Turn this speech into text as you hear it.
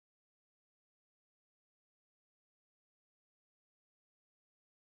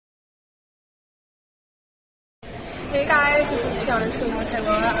Hey guys, this is Tiana Tuna with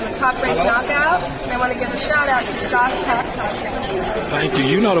Laura. I'm a top-ranked knockout, and I want to give a shout-out to Sauce Tough Podcast. Thank you.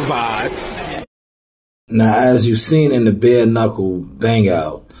 You know the vibes. Now, as you've seen in the Bare Knuckle Bang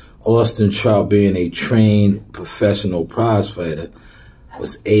Out, Austin Trout, being a trained professional prize fighter,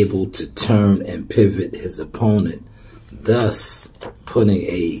 was able to turn and pivot his opponent, thus putting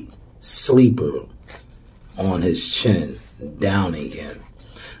a sleeper on his chin, downing him.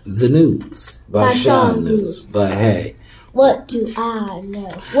 The news by Shanewz. But hey, what do I know?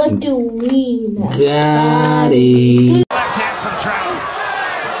 What do we know? Daddy. Left hand from Trout.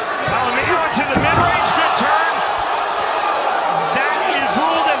 Palomino into the mid-range. Good turn. That is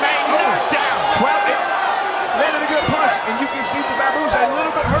ruled as a knockdown. Trout landed a good punch, and you can see the baboon's a little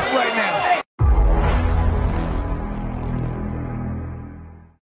bit hurt right now.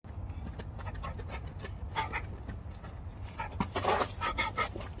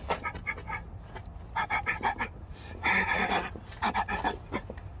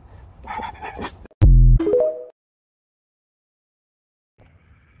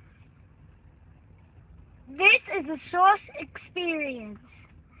 This is a Source Experience.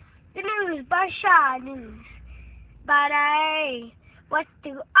 The news by Shanewz. But hey, what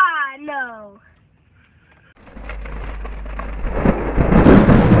do I know?